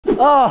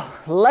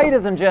Oh,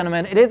 ladies and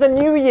gentlemen, it is a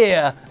new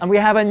year and we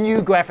have a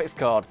new graphics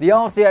card, the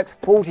RTX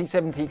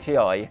 4070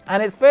 Ti.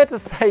 And it's fair to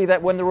say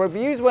that when the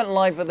reviews went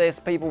live for this,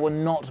 people were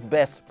not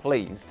best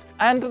pleased.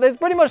 And there's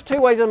pretty much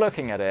two ways of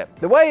looking at it.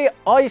 The way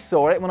I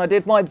saw it when I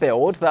did my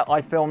build that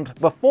I filmed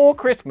before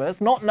Christmas,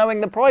 not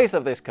knowing the price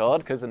of this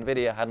card, because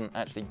Nvidia hadn't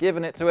actually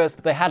given it to us.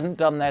 They hadn't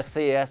done their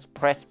CES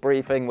press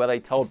briefing where they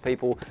told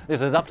people this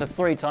was up to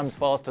 3 times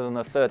faster than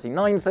the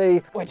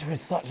 3090, which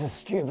was such a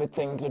stupid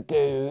thing to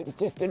do. It's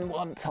just in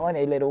one tiny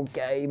little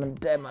game and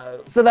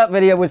demo. So that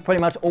video was pretty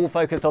much all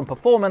focused on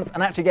performance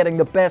and actually getting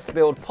the best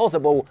build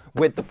possible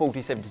with the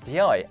 4070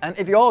 Ti. And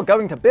if you are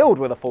going to build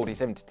with a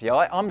 4070 Ti,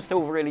 I'm still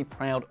really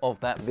proud of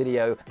that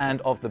video and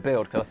of the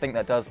build, because I think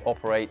that does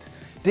operate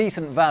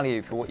decent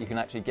value for what you can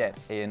actually get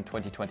in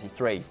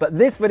 2023. But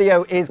this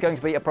video is going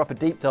to be a proper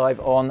deep dive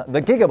on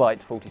the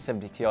Gigabyte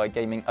 4070 Ti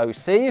gaming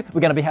OC. We're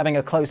going to be having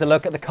a closer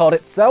look at the card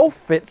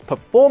itself, its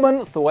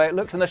performance, the way it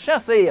looks in the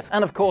chassis,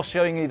 and of course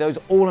showing you those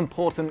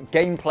all-important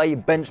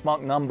gameplay benchmark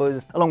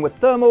numbers, along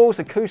with thermals,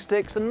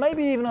 acoustics, and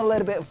maybe even a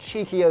little bit of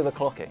cheeky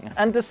overclocking.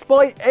 And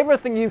despite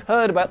everything you've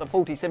heard about the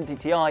 4070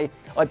 Ti,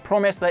 I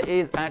promise there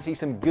is actually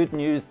some good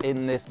news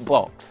in this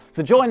box.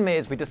 So join me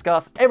as we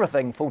discuss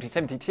everything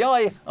 4070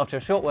 Ti after a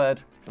short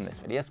word from this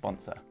video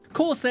sponsor.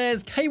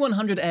 Corsair's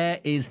K100 Air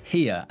is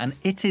here, and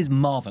it is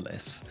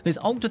marvellous. This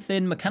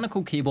ultra-thin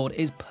mechanical keyboard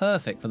is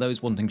perfect for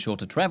those wanting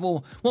shorter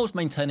travel, whilst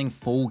maintaining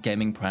full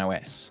gaming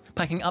prowess.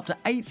 Packing up to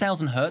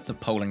 8000 Hz of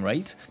polling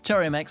rate,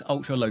 Cherry MX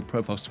ultra-low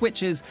profile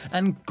switches,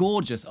 and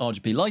gorgeous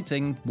RGB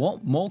lighting,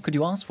 what more could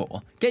you ask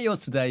for? Get yours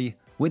today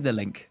with the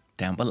link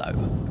down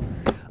below.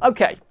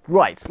 Okay,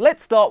 right,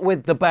 let's start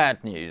with the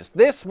bad news.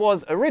 This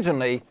was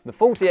originally the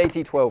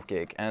 4080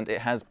 12GB, and it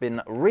has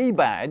been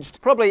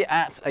rebadged, probably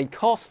at a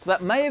cost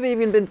that may have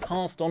even been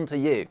passed on to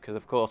you, because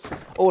of course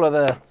all of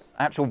the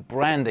actual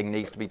branding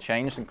needs to be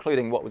changed,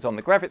 including what was on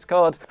the graphics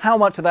card. How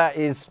much of that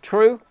is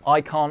true, I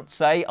can't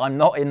say. I'm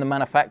not in the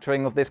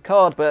manufacturing of this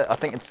card, but I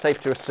think it's safe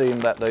to assume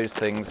that those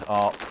things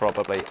are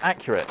probably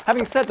accurate.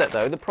 Having said that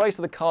though, the price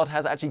of the card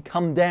has actually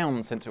come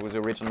down since it was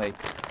originally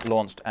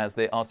launched as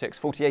the RTX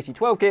 4080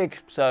 12GB,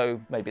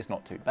 so maybe it's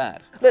not too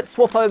bad. Let's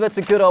swap over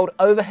to good old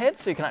overhead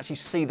so you can actually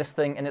see this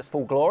thing in its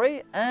full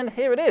glory, and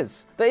here it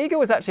is. The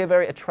Eagle is actually a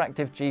very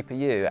attractive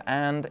GPU,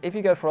 and if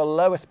you go for a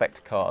lower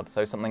spec card,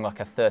 so something like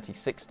a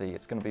 3060,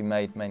 it's going to be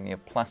made mainly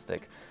of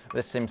plastic.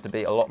 This seems to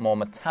be a lot more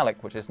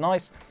metallic, which is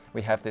nice.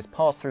 We have this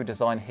pass-through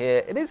design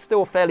here. It is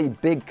still a fairly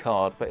big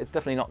card, but it's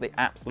definitely not the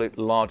absolute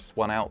largest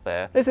one out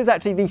there. This is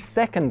actually the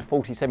second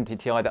 4070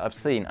 Ti that I've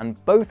seen,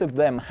 and both of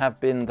them have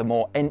been the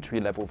more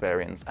entry-level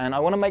variants. And I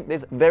want to make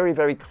this very,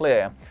 very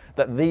clear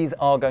that these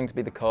are going to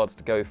be the cards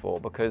to go for,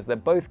 because they're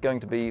both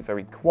going to be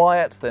very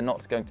quiet. They're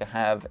not going to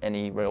have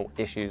any real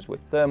issues with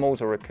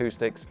thermals or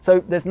acoustics.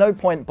 So there's no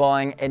point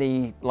buying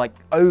any like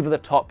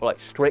over-the-top like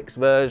Strix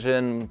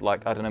version,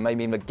 like I don't know,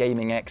 maybe even a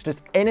Gaming X,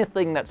 just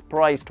anything that's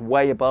priced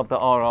way above the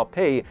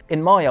RRP,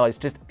 in my eyes,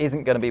 just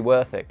isn't going to be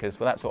worth it, because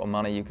for that sort of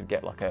money you could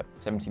get like a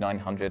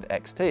 7900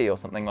 XT or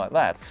something like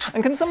that.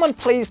 And can someone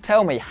please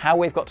tell me how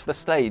we've got to the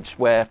stage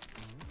where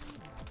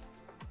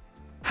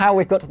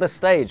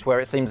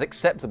it seems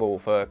acceptable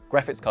for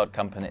graphics card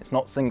companies,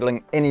 not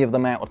singling any of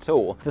them out at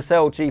all, to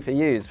sell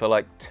GPUs for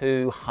like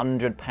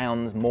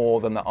 £200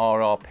 more than the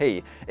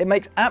RRP. It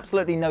makes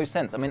absolutely no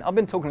sense. I mean, I've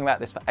been talking about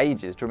this for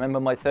ages. Do you remember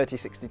my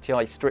 3060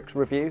 Ti Strix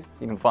review?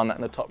 You can find that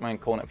in the top right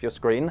corner of your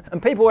screen.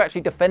 And people were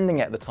actually defending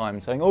it at the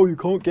time, saying, oh, you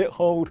can't get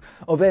hold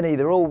of any,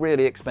 they're all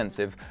really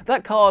expensive.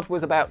 That card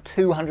was about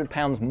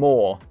 £200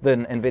 more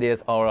than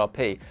Nvidia's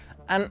RRP.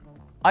 And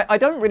I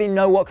don't really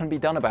know what can be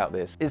done about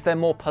this. Is there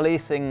more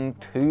policing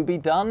to be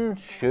done?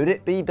 Should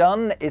it be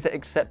done? Is it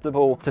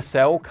acceptable to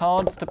sell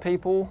cards to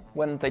people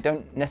when they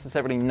don't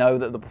necessarily know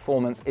that the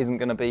performance isn't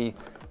going to be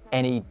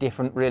any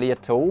different really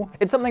at all?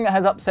 It's something that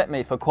has upset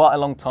me for quite a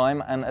long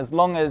time, and as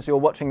long as you're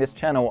watching this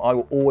channel, I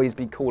will always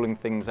be calling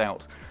things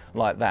out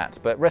like that.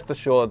 But rest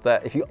assured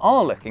that if you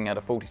are looking at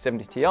a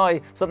 4070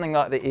 Ti, something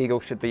like the Eagle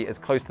should be as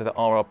close to the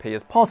RRP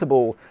as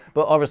possible,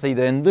 but obviously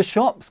then the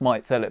shops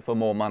might sell it for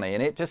more money,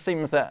 and it just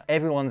seems that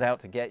everyone's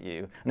out to get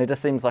you, and it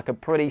just seems like a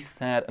pretty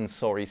sad and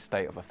sorry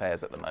state of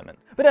affairs at the moment.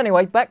 But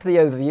anyway, back to the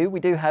overview. We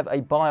do have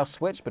a BIOS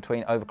switch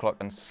between overclock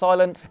and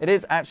silent. It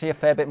is actually a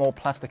fair bit more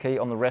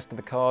plasticky on the rest of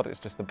the card. It's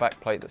just the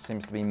backplate that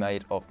seems to be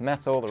made of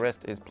metal. The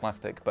rest is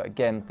plastic, but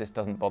again, this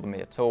doesn't bother me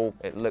at all.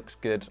 It looks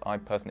good. I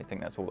personally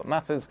think that's all that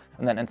matters.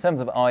 And then in terms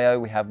of I/O,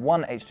 we have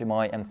 1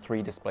 HDMI and 3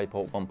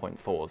 DisplayPort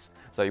 1.4s.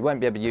 So you won't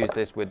be able to use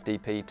this with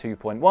DP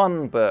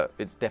 2.1, but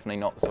it's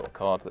definitely not the sort of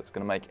card that's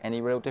going to make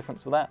any real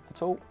difference for that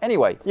at all.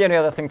 Anyway, the only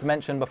other thing to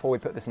mention before we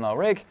put this in our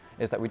rig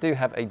is that we do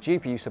have a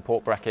GPU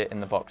support bracket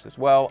in the box as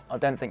well. I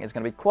don't think it's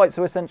going to be quite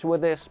so essential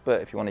with this,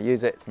 but if you want to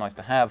use it, it's nice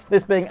to have.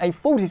 This being a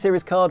 40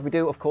 series card, we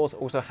do of course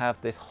also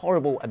have this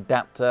horrible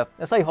adapter.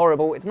 I say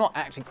horrible, it's not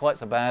actually quite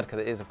so bad, because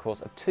it is of course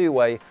a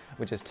two-way,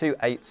 which is 2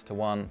 8s to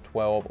 1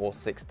 12 or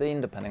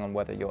 16, depending on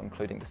whether you're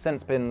including the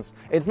sense pins.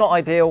 It's not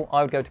ideal.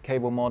 I would go to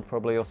Cable Mod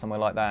probably or somewhere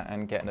like that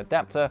and get an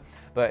adapter,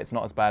 but it's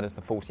not as bad as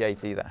the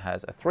 4080 that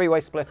has a 3-way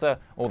splitter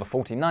or the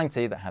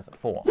 4090 that has a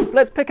 4.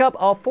 Let's pick up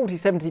our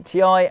 4070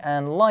 Ti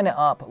and line it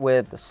up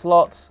with the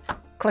slot.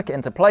 Click it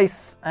into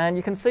place, and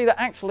you can see that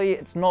actually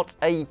it's not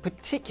a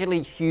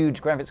particularly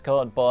huge graphics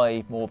card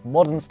by more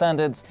modern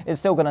standards. It's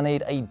still going to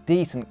need a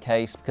decent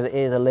case because it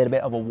is a little bit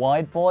of a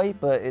wide boy,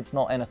 but it's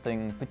not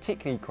anything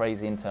particularly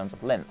crazy in terms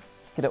of length.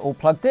 Get it all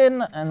plugged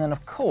in, and then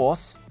of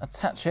course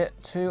attach it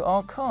to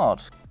our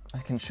card,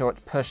 making sure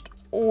it's pushed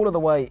all of the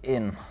way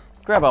in.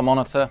 Grab our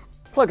monitor,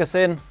 plug us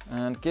in,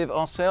 and give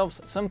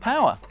ourselves some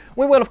power.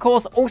 We will of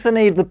course also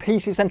need the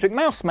PC-centric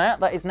mouse mat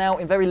that is now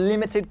in very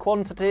limited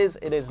quantities.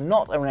 It is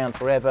not around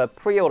forever,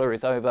 pre-order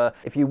is over.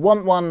 If you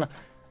want one,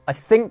 I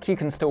think you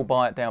can still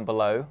buy it down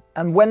below.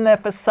 And when they're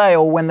for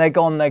sale, when they're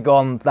gone,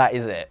 that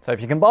is it. So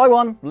if you can buy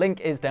one, link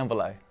is down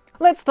below.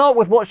 Let's start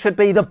with what should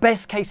be the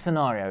best case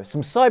scenario,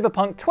 some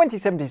Cyberpunk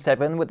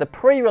 2077 with the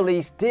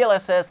pre-release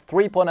DLSS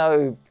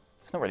 3.0,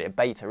 it's not really a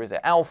beta, is it?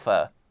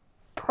 Alpha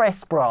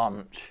press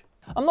branch.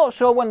 I'm not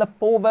sure when the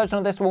full version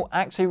of this will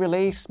actually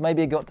release.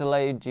 Maybe it got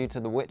delayed due to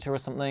The Witcher or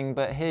something,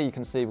 but here you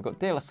can see we've got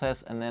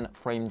DLSS and then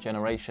frame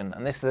generation.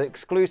 And this is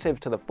exclusive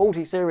to the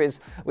 40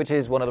 series, which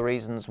is one of the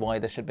reasons why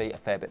this should be a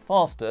fair bit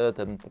faster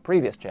than the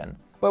previous gen.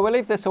 But we'll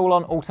leave this all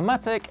on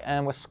automatic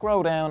and we'll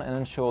scroll down and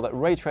ensure that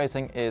ray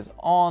tracing is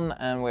on,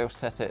 and we'll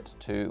set it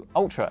to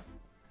ultra.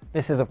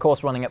 This is of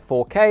course running at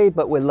 4K,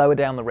 but we'll lower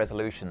down the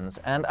resolutions.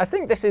 And I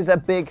think this is a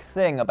big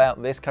thing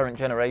about this current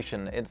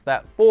generation. It's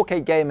that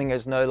 4K gaming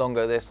is no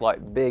longer this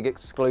like big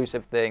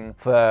exclusive thing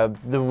for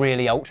the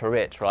really ultra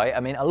rich, right? I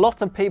mean, a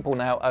lot of people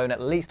now own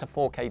at least a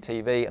 4K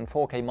TV, and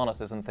 4K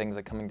monitors and things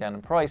are coming down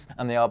in price,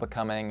 and they are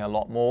becoming a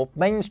lot more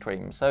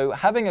mainstream. So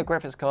having a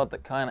graphics card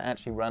that can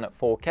actually run at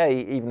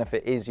 4K, even if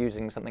it is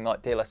using something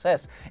like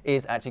DLSS,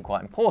 is actually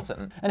quite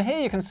important. And here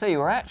you can see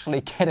we're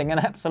actually getting an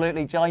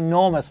absolutely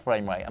ginormous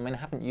frame rate. I mean, I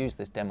haven't used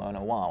this demo in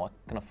a while.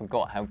 I kind of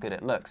forgot how good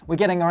it looks. We're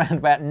getting around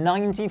about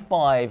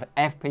 95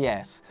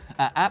 FPS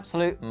at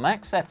absolute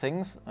max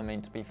settings. I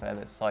mean, to be fair,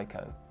 that's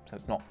Psycho, so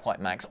it's not quite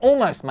max,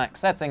 almost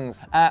max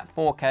settings at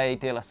 4K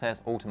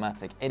DLSS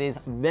automatic. It is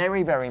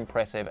very, very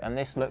impressive, and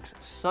this looks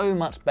so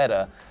much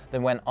better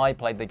than when I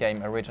played the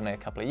game originally a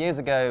couple of years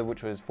ago,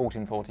 which was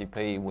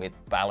 1440p with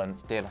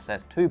balanced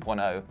DLSS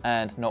 2.0,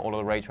 and not all of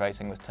the ray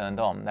tracing was turned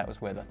on. That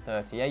was with a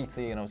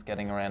 3080, and I was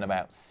getting around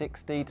about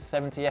 60 to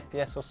 70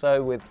 FPS or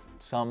so with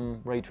some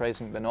ray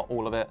tracing, but not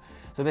all of it.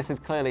 So this is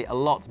clearly a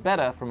lot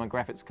better from a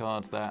graphics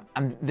card that,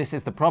 and this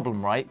is the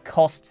problem, right,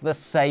 costs the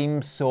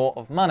same sort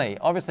of money.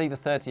 Obviously the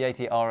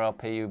 3080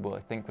 RRP I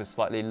think was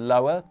slightly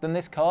lower than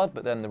this card,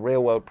 but then the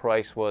real world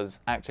price was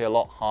actually a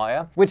lot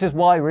higher, which is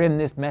why we're in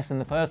this mess in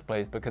the first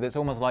place, because it's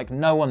almost like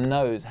no one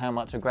knows how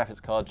much a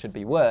graphics card should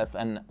be worth,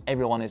 and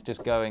everyone is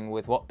just going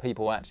with what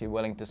people are actually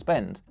willing to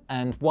spend.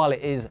 And while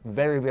it is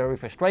very, very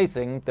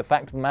frustrating, the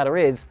fact of the matter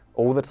is,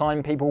 all the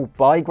time people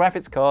buy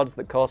graphics cards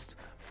that cost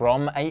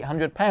from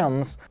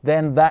 £800,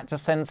 then that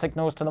just sends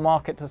signals to the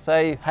market to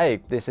say,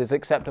 hey, this is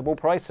acceptable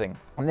pricing.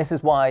 And this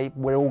is why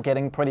we're all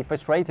getting pretty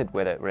frustrated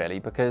with it, really,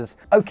 because,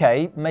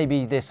 okay,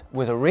 maybe this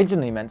was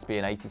originally meant to be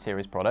an 80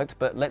 series product,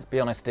 but let's be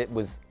honest, it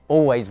was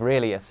always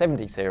really a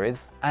 70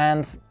 series,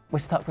 and we're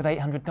stuck with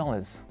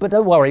 $800. But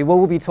don't worry,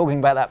 we'll be talking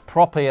about that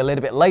properly a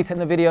little bit later in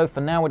the video. For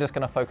now, we're just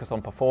going to focus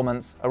on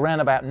performance. Around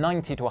about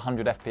 90 to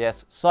 100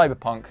 FPS,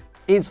 Cyberpunk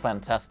is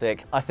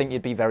fantastic. I think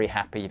you'd be very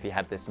happy if you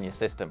had this in your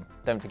system.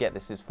 Don't forget,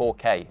 this is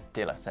 4K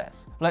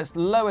DLSS. Let's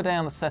lower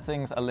down the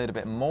settings a little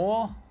bit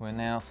more. We'll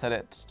now set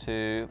it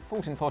to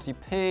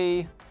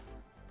 1440p,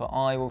 but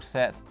I will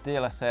set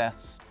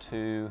DLSS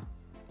to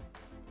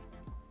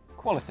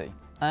quality.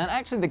 And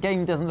actually the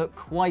game doesn't look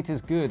quite as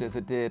good as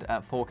it did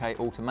at 4K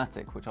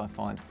automatic, which I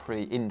find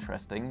pretty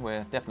interesting.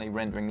 We're definitely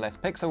rendering less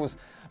pixels,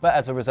 but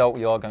as a result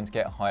you are going to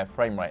get a higher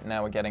frame rate.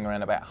 Now we're getting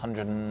around about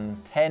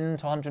 110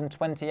 to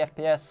 120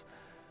 FPS,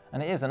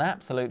 and it is an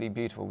absolutely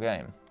beautiful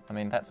game. I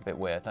mean, that's a bit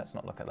weird, let's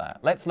not look at that.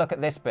 Let's look at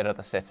this bit of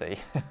the city.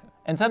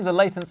 In terms of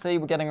latency,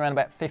 we're getting around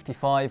about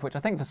 55, which I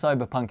think for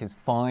Cyberpunk is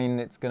fine.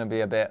 It's going to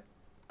be a bit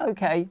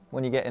okay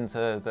when you get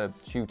into the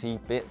shooty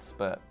bits,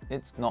 but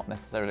it's not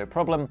necessarily a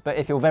problem. But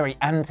if you're very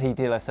anti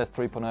DLSS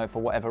 3.0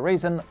 for whatever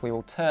reason, we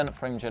will turn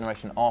frame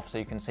generation off so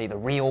you can see the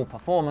real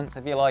performance,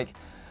 if you like.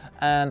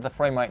 And the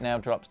frame rate now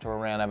drops to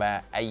around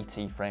about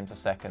 80 frames a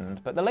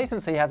second. But the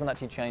latency hasn't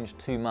actually changed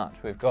too much.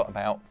 We've got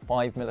about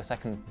 5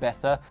 milliseconds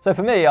better. So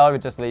for me, I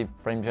would just leave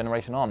frame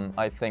generation on.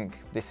 I think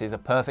this is a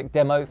perfect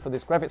demo for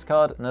this graphics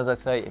card. And as I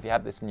say, if you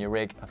had this in your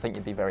rig, I think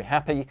you'd be very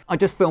happy. I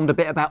just filmed a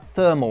bit about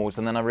thermals,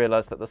 and then I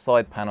realized that the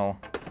side panel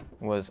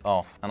was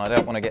off, and I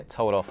don't want to get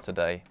told off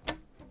today.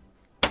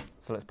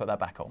 So So let's put that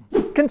back on.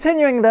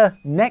 Continuing the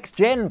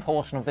next-gen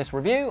portion of this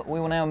review, we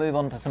will now move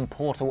on to some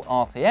Portal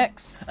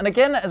RTX. And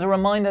again, as a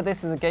reminder,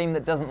 this is a game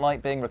that doesn't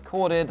like being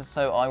recorded,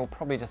 so I will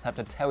probably just have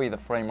to tell you the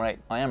frame rate.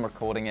 I am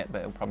recording it, but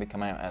it'll probably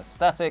come out as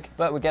static.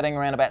 But we're getting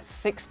around about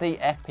 60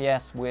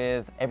 FPS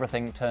with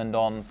everything turned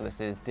on. So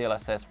this is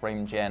DLSS,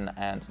 frame gen,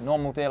 and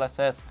normal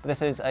DLSS.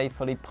 This is a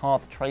fully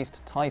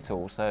path-traced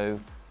title, so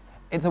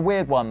it's a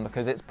weird one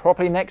because it's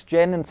properly next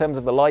gen in terms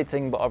of the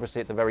lighting, but obviously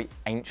it's a very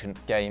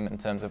ancient game in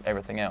terms of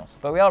everything else.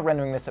 But we are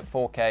rendering this at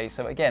 4K,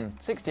 so again,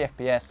 60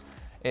 FPS,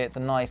 it's a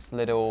nice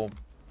little,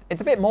 it's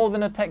a bit more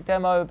than a tech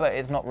demo, but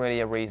it's not really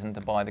a reason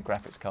to buy the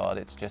graphics card.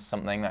 It's just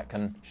something that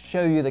can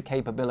show you the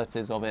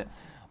capabilities of it.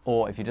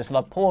 Or if you just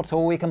love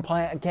Portal, we can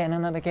play it again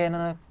and again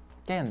and again.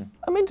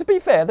 I mean, to be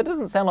fair, that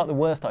doesn't sound like the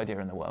worst idea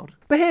in the world.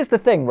 But here's the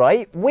thing,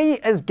 right? We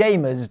as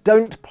gamers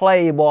don't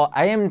play what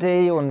AMD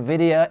or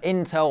Nvidia,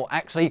 Intel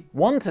actually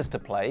want us to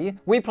play.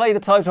 We play the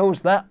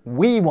titles that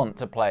we want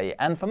to play.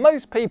 And for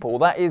most people,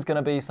 that is going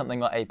to be something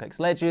like Apex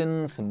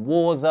Legends, some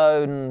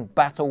Warzone,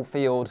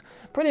 Battlefield,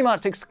 pretty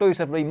much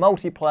exclusively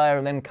multiplayer,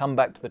 and then come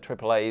back to the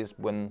AAAs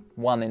when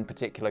one in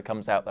particular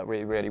comes out that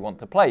we really want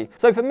to play.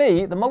 So for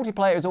me, the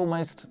multiplayer is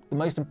almost the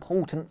most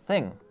important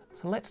thing.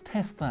 So let's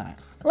test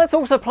that. Let's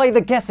also play the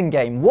guessing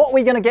game. What are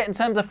we going to get in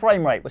terms of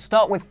frame rate? We'll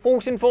start with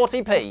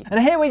 1440p. And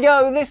here we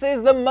go. This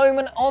is the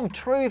moment of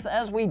truth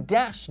as we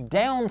dash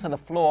down to the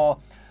floor.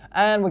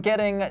 And we're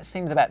getting, it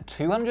seems, about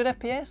 200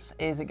 FPS.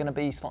 Is it going to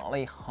be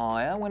slightly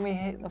higher when we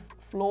hit the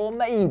floor?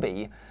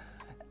 Maybe.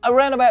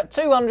 Around about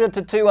 200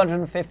 to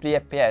 250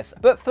 FPS.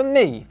 But for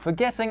me,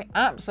 forgetting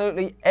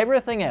absolutely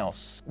everything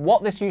else,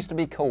 what this used to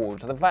be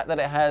called, the fact that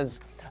it has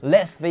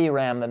less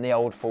VRAM than the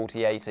old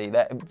 4080,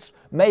 that it's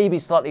maybe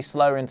slightly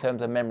slower in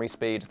terms of memory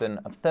speed than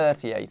a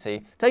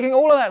 3080. Taking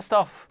all of that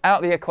stuff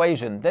out of the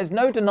equation, there's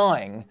no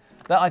denying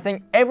that I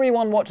think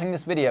everyone watching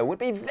this video would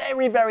be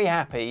very, very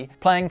happy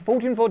playing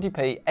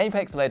 1440p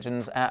Apex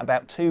Legends at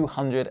about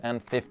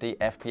 250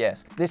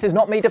 FPS. This is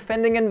not me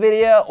defending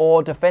Nvidia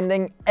or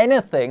defending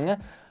anything.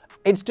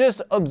 It's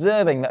just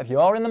observing that if you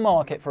are in the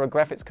market for a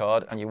graphics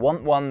card and you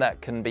want one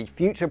that can be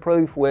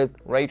future-proof with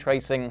ray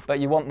tracing, but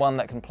you want one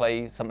that can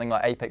play something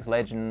like Apex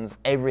Legends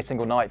every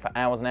single night for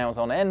hours and hours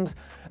on end,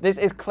 this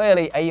is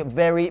clearly a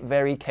very,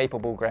 very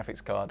capable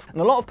graphics card. And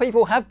a lot of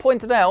people have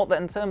pointed out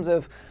that in terms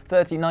of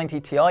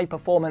 3090 Ti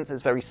performance,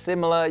 it's very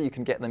similar. You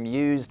can get them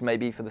used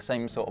maybe for the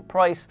same sort of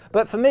price.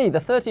 But for me, the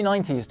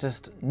 3090 is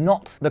just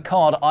not the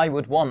card I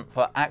would want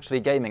for actually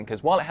gaming,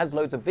 because while it has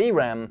loads of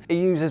VRAM, it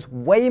uses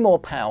way more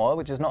power,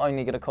 which is not only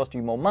going to cost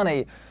you more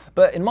money,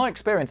 but in my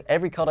experience,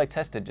 every card I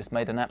tested just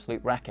made an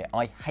absolute racket.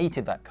 I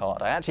hated that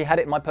card. I actually had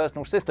it in my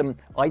personal system.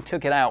 I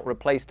took it out,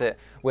 replaced it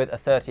with a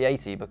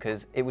 3080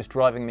 because it was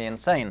driving me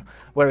insane.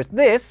 Whereas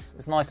this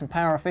is nice and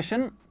power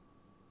efficient,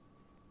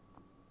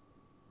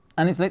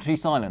 and it's literally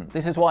silent.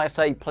 This is why I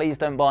say please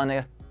don't buy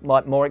a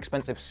more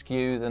expensive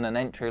SKU than an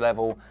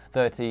entry-level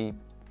 30,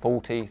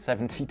 40,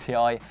 70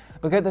 Ti,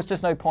 because there's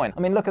just no point. I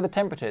mean, look at the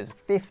temperatures,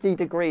 50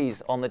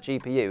 degrees on the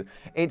GPU.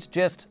 It's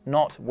just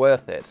not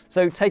worth it.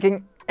 So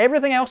taking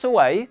everything else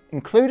away,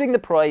 including the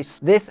price,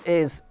 this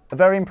is a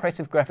very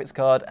impressive graphics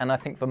card, and I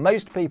think for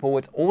most people,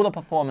 it's all the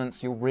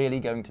performance you're really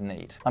going to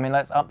need. I mean,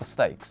 let's up the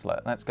stakes.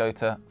 Let's go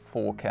to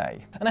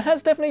 4K. And it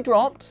has definitely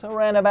dropped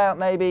around about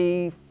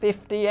maybe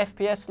 50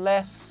 FPS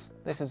less.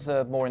 This is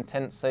a more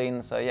intense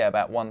scene, so yeah,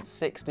 about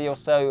 160 or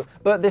so.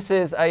 But this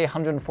is a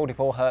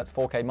 144 Hz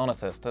 4K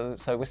monitor,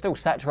 so we're still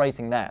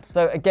saturating that.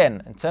 So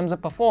again, in terms of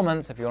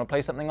performance, if you want to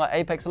play something like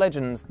Apex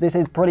Legends, this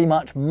is pretty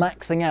much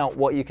maxing out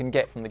what you can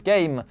get from the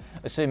game,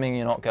 assuming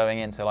you're not going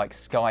into like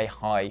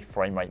sky-high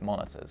frame rate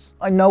monitors.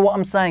 I know what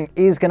I'm saying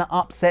is going to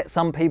upset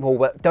some people,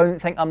 but don't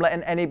think I'm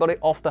letting anybody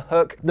off the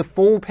hook. The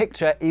full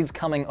picture is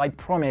coming, I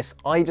promise.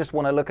 I just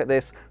want to look at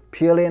this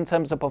purely in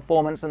terms of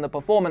performance in the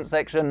performance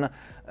section,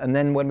 and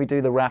then when we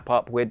do the wrap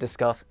up, we'll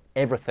discuss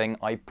everything,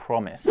 I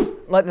promise.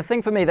 Like, the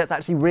thing for me that's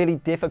actually really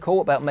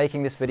difficult about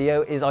making this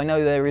video is I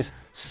know there is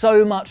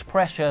so much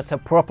pressure to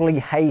properly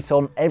hate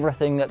on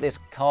everything that this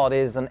card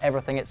is and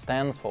everything it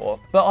stands for,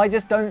 but I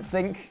just don't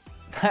think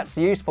that's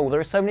useful. There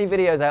are so many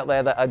videos out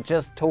there that are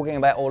just talking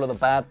about all of the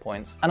bad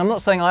points, and I'm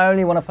not saying I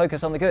only want to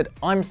focus on the good.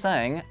 I'm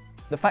saying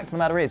the fact of the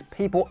matter is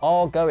people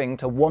are going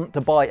to want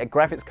to buy a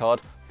graphics card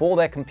for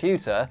their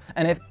computer,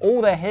 and if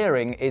all they're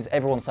hearing is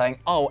everyone saying,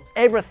 oh,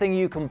 everything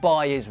you can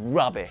buy is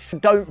rubbish,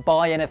 don't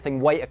buy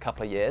anything, wait a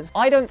couple of years,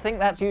 I don't think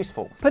that's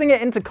useful. Putting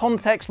it into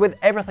context with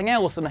everything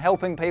else and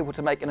helping people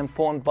to make an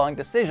informed buying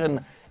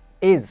decision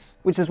is.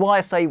 Which is why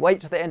I say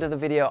wait to the end of the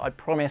video, I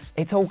promise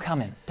it's all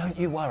coming, don't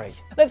you worry.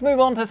 Let's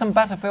move on to some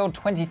Battlefield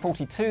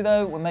 2042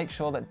 though. We'll make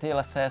sure that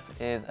DLSS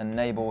is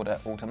enabled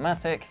at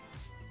automatic.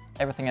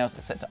 Everything else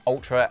is set to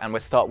ultra, and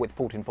we'll start with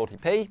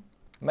 1440p.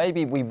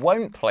 Maybe we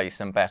won't play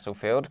some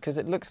Battlefield because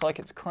it looks like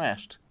it's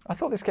crashed. I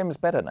thought this game was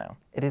better now.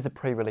 It is a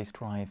pre-release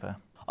driver.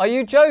 Are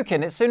you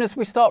joking? As soon as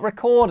we start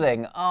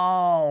recording?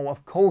 Oh,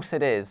 of course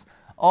it is.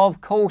 Of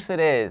course it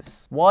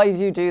is. Why did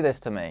you do this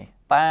to me?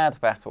 Bad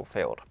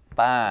Battlefield.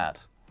 Bad.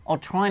 I'll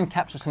try and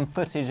capture some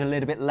footage a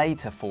little bit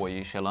later for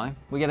you, shall I?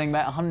 We're getting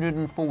about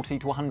 140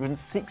 to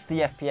 160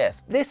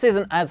 FPS. This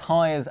isn't as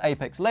high as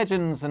Apex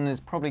Legends and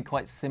is probably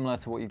quite similar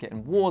to what you get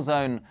in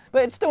Warzone,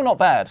 but it's still not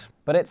bad.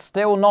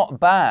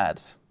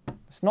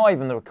 It's not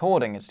even the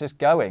recording, it's just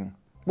going.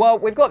 Well,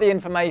 we've got the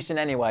information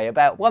anyway,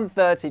 about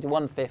 130 to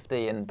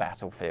 150 in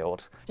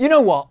Battlefield. You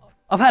know what?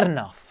 I've had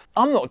enough.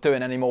 I'm not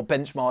doing any more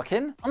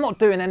benchmarking. I'm not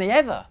doing any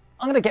ever.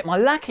 I'm gonna get my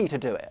lackey to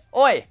do it.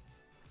 Oi!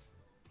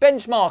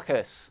 Benchmark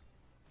us.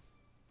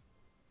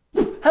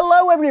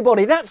 Hello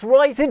everybody, that's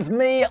right, it's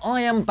me.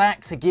 I am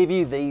back to give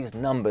you these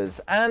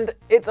numbers. And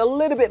it's a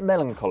little bit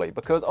melancholy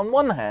because on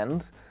one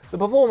hand, the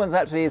performance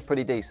actually is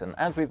pretty decent.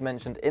 As we've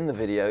mentioned in the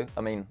video,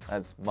 I mean,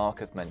 as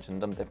Marcus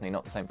mentioned, I'm definitely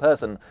not the same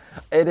person.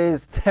 It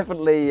is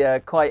definitely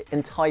quite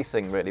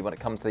enticing really when it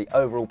comes to the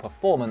overall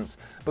performance,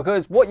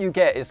 because what you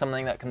get is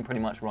something that can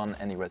pretty much run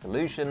any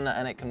resolution,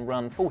 and it can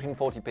run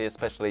 1440p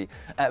especially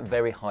at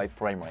very high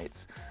frame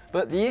rates.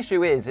 But the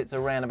issue is it's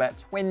around about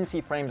 20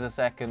 frames a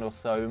second or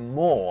so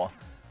more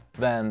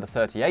than the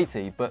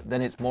 3080, but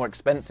then it's more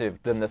expensive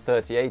than the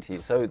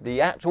 3080. So the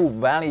actual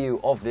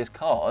value of this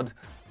card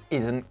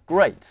isn't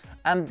great.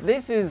 And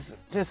this is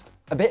just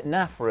a bit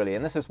naff really,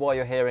 and this is why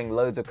you're hearing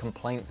loads of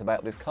complaints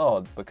about this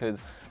card,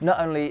 because not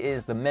only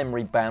is the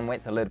memory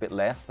bandwidth a little bit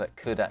less, that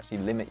could actually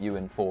limit you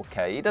in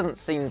 4K. It doesn't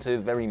seem to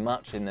very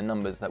much in the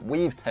numbers that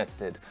we've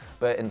tested,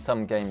 but in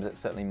some games it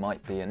certainly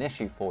might be an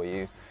issue for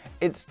you.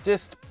 It's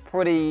just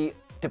pretty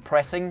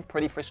depressing,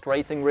 pretty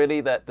frustrating really,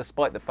 that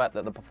despite the fact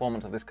that the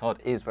performance of this card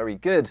is very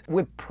good,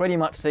 we're pretty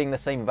much seeing the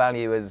same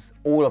value as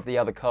all of the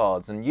other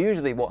cards. And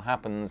usually what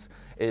happens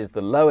is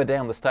the lower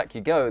down the stack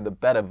you go, the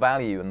better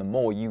value and the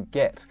more you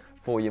get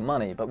for your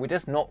money, but we're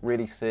just not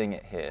really seeing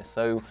it here.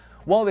 So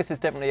while this is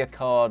definitely a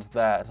card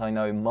that I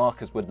know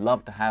Marcus would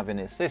love to have in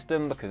his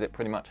system because it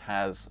pretty much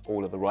has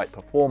all of the right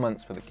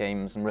performance for the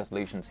games and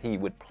resolutions he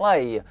would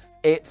play,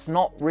 it's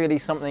not really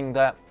something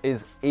that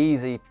is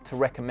easy to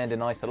recommend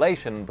in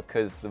isolation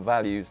because the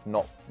value's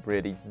not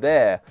really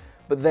there.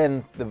 But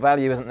then the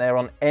value isn't there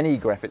on any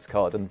graphics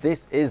card, and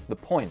this is the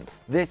point.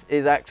 This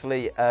is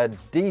actually a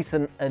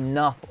decent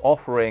enough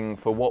offering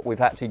for what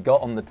we've actually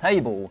got on the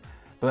table,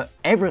 but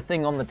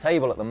everything on the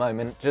table at the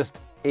moment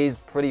just is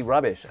pretty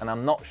rubbish, and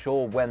I'm not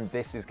sure when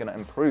this is going to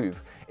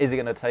improve. Is it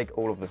going to take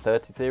all of the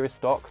 30 series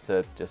stock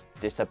to just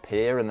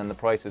disappear and then the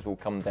prices will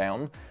come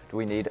down? Do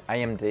we need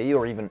AMD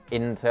or even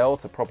Intel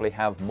to probably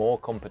have more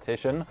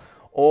competition?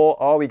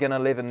 Or are we going to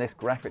live in this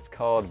graphics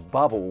card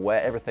bubble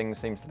where everything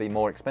seems to be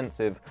more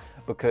expensive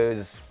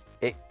because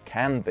it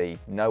can be?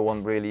 No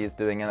one really is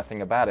doing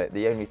anything about it.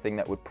 The only thing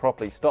that would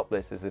properly stop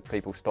this is if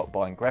people stop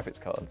buying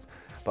graphics cards.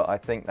 But I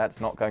think that's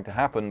not going to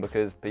happen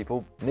because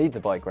people need to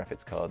buy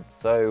graphics cards.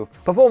 So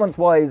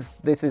performance-wise,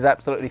 this is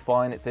absolutely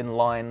fine. It's in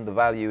line. The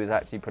value is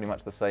actually pretty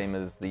much the same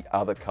as the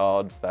other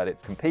cards that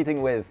it's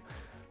competing with,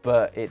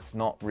 but it's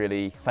not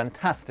really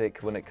fantastic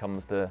when it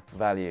comes to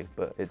value,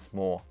 but it's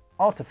more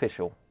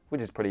artificial, which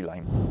is pretty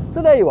lame.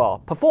 So there you are.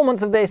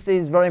 Performance of this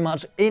is very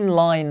much in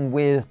line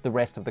with the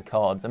rest of the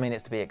cards. I mean,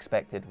 it's to be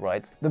expected,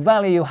 right? The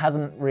value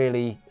hasn't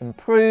really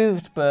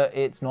improved, but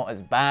it's not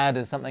as bad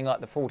as something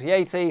like the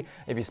 4080.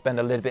 If you spend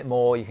a little bit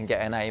more, you can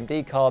get an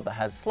AMD card that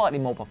has slightly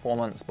more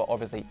performance, but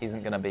obviously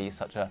isn't gonna be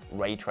such a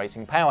ray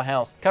tracing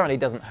powerhouse. Currently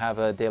doesn't have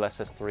a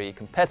DLSS 3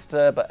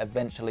 competitor, but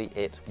eventually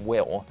it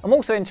will. I'm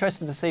also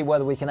interested to see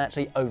whether we can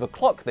actually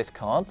overclock this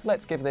card, so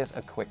let's give this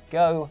a quick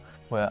go.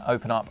 We'll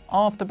open up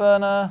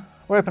Afterburner.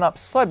 We'll open up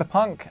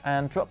Cyberpunk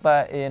and drop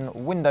that in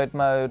windowed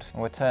mode.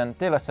 We'll turn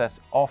DLSS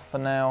off for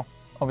now.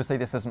 Obviously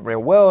this isn't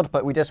real world,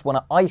 but we just want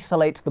to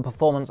isolate the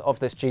performance of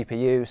this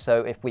GPU,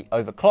 so if we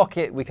overclock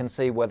it, we can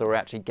see whether we're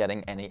actually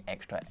getting any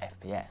extra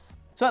FPS.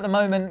 So at the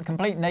moment,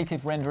 complete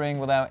native rendering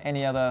without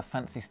any other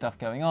fancy stuff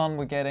going on,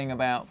 we're getting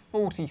about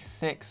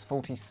 46,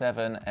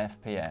 47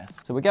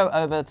 FPS. So we go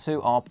over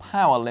to our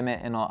power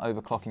limit in our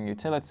overclocking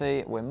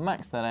utility, we'll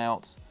max that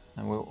out,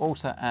 and we'll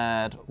also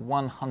add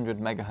 100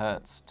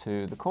 megahertz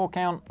to the core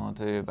count. I'll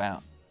do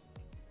about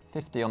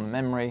 50 on the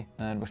memory,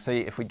 and we'll see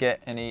if we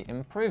get any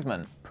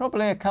improvement.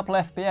 Probably a couple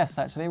FPS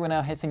actually. We're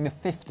now hitting the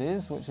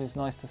 50s, which is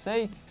nice to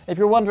see. If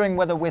you're wondering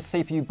whether we're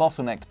CPU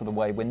bottlenecked, by the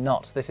way, we're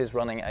not. This is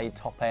running a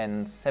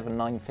top-end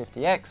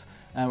 7950X,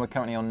 and we're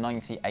currently on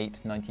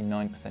 98,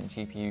 99%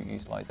 GPU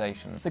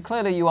utilization. So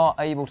clearly you are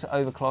able to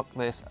overclock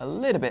this a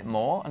little bit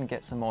more and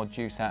get some more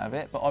juice out of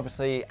it, but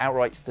obviously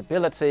outright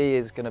stability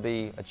is going to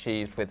be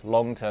achieved with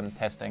long-term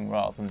testing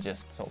rather than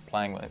just sort of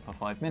playing with it for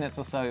 5 minutes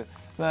or so.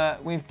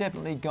 But we've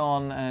definitely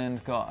gone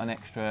and got an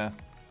extra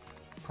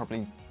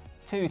probably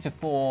 2 to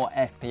 4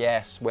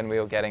 FPS when we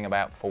were getting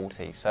about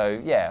 40.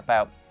 So yeah,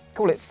 about,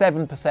 call it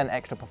 7%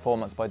 extra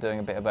performance by doing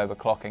a bit of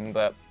overclocking,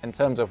 but in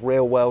terms of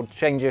real world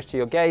changes to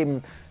your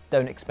game,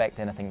 don't expect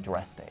anything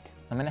drastic.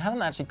 I mean, it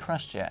hasn't actually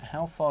crashed yet.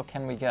 How far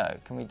can we go?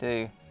 Can we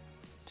do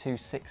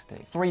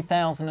 260?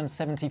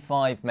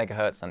 3075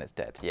 megahertz and it's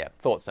dead. Yeah,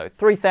 thought so.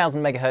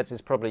 3000 megahertz is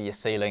probably your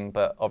ceiling,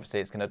 but obviously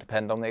it's going to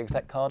depend on the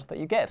exact card that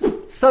you get.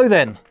 So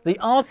then, the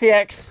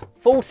RTX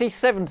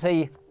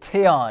 4070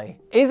 Ti.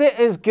 Is it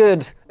as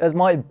good as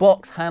my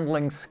box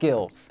handling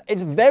skills?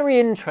 It's very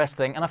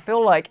interesting, and I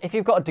feel like if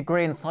you've got a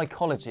degree in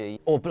psychology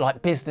or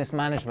like business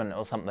management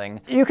or something,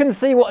 you can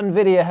see what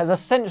Nvidia has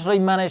essentially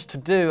managed to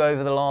do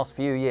over the last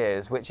few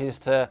years, which is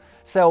to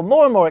sell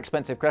more and more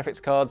expensive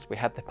graphics cards. We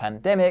had the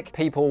pandemic,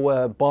 people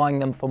were buying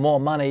them for more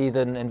money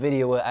than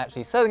Nvidia were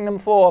actually selling them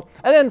for,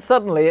 and then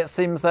suddenly it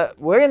seems that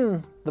we're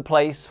in the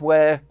place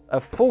where a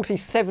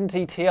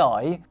 4070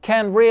 Ti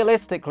can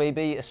realistically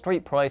be a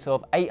street price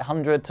of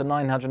 £800 to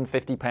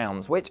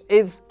 £950, which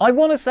is, I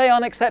want to say,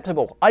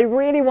 unacceptable. I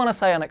really want to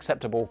say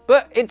unacceptable,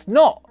 but it's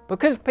not,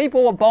 because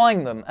people are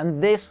buying them, and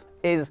this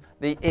is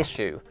the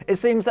issue. It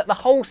seems that the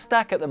whole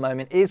stack at the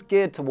moment is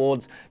geared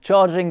towards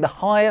charging the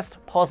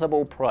highest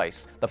possible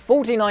price. The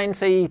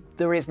 4090,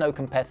 there is no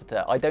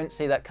competitor. I don't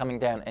see that coming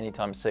down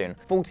anytime soon.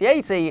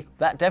 4080,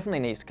 that definitely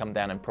needs to come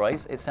down in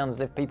price. It sounds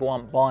as if people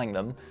aren't buying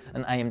them,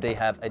 and AMD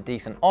have a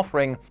decent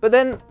offering. But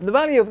then the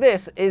value of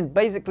this is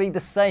basically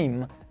the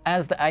same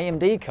as the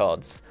AMD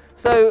cards.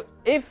 So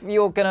if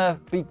you're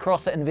gonna be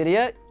cross at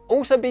Nvidia,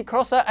 also be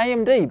cross at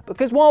AMD,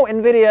 because while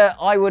Nvidia,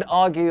 I would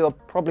argue, are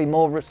probably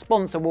more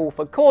responsible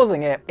for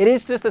causing it, it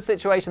is just the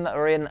situation that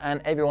we're in,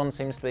 and everyone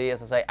seems to be,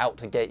 as I say, out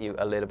to get you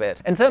a little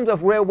bit. In terms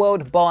of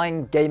real-world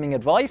buying gaming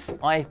advice,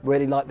 I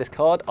really like this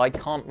card. I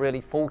can't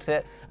really fault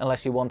it,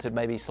 unless you wanted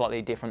maybe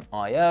slightly different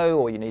I/O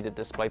or you needed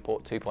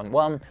DisplayPort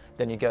 2.1,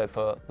 then you go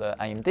for the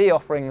AMD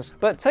offerings.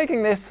 But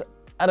taking this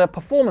at a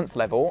performance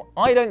level,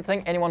 I don't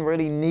think anyone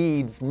really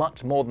needs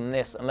much more than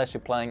this unless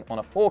you're playing on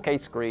a 4K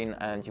screen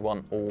and you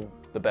want all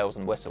the bells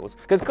and whistles.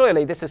 Because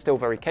clearly this is still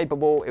very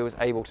capable. It was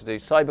able to do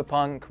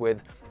Cyberpunk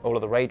with all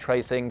of the ray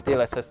tracing,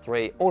 DLSS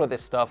 3, all of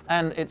this stuff,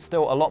 and it's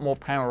still a lot more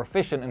power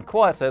efficient and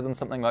quieter than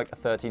something like a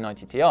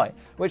 3090 Ti,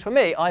 which for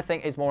me, I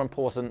think is more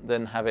important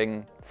than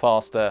having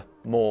faster,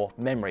 more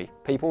memory.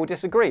 People will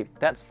disagree,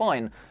 that's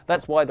fine.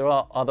 That's why there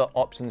are other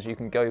options you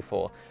can go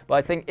for. But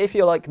I think if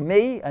you're like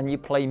me and you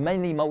play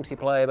mainly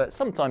multiplayer, but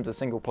sometimes a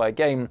single player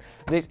game,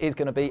 this is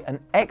gonna be an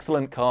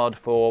excellent card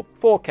for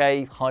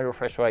 4K, high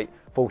refresh rate,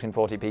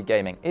 1440p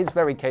gaming. It's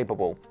very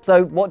capable.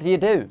 So what do?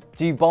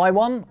 Do you buy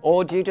one,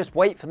 or do you just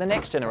wait for the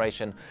next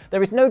generation?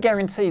 There is no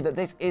guarantee that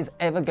this is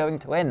ever going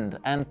to end,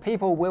 and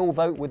people will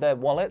vote with their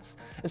wallets,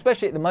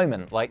 especially at the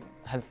moment. Like,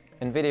 have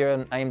Nvidia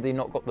and AMD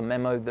not got the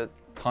memo that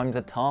times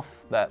are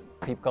tough, that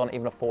people can't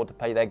even afford to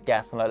pay their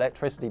gas and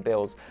electricity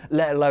bills,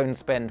 let alone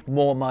spend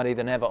more money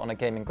than ever on a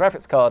gaming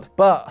graphics card?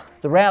 But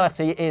the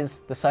reality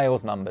is the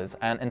sales numbers,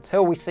 and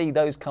until we see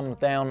those come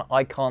down,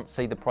 I can't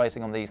see the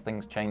pricing on these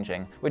things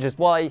changing, which is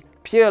why,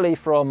 purely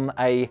from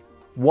a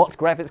what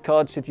graphics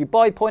card should you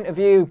buy point of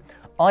view,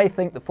 I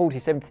think the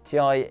 4070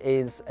 Ti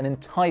is an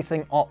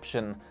enticing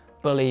option,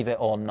 believe it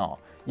or not.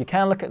 You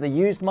can look at the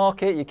used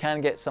market, you can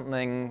get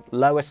something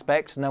lower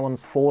specs, no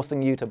one's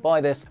forcing you to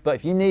buy this, but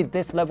if you need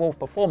this level of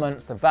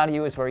performance, the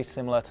value is very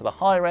similar to the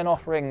higher end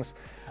offerings,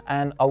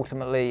 and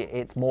ultimately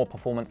it's more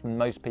performance than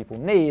most people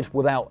need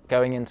without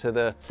going into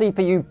the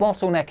CPU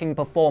bottlenecking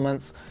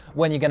performance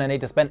when you're going to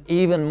need to spend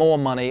even more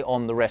money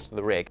on the rest of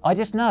the rig. I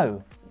just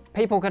know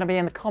people are going to be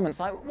in the comments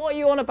like, what are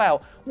you on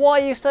about?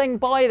 Why are you saying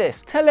buy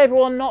this? Tell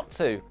everyone not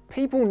to.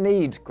 People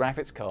need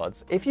graphics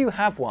cards. If you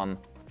have one,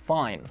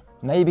 fine.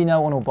 Maybe no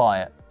one will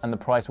buy it and the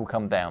price will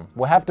come down.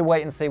 We'll have to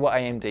wait and see what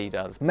AMD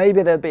does.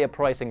 Maybe there'll be a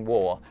pricing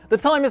war. The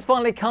time has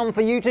finally come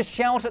for you to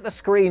shout at the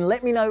screen.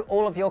 Let me know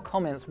all of your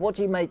comments. What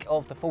do you make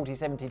of the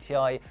 4070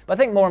 Ti? But I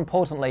think more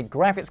importantly,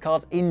 graphics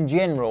cards in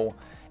general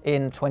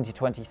in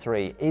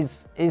 2023.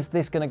 Is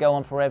this going to go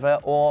on forever,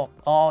 or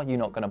are you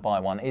not going to buy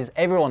one? Is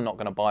everyone not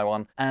going to buy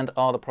one? And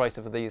are the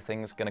prices of these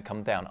things going to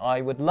come down?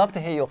 I would love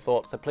to hear your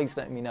thoughts, so please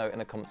let me know in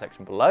the comment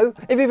section below.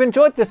 If you've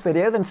enjoyed this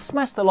video, then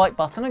smash the like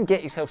button and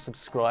get yourself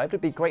subscribed.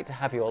 It'd be great to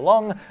have you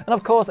along. And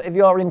of course, if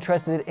you are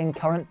interested in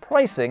current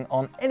pricing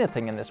on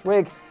anything in this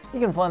rig, you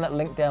can find that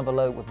link down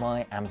below with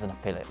my Amazon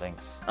affiliate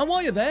links. And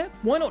while you're there,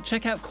 why not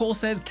check out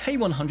Corsair's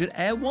K100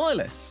 Air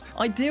Wireless?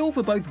 Ideal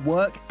for both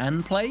work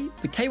and play,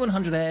 the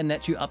K100 Air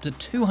nets you up to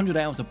 200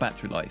 hours of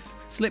battery life,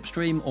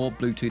 slipstream or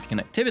Bluetooth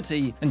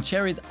connectivity, and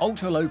Cherry's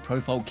ultra-low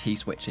profile key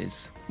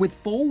switches. With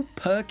full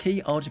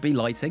per-key RGB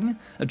lighting,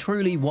 a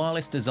truly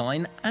wireless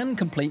design, and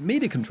complete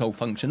media control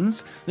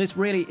functions, this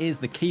really is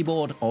the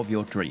keyboard of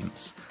your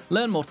dreams.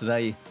 Learn more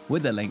today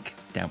with the link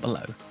down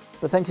below.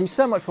 But thank you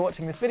so much for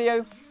watching this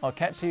video. I'll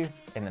catch you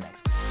in the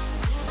next one.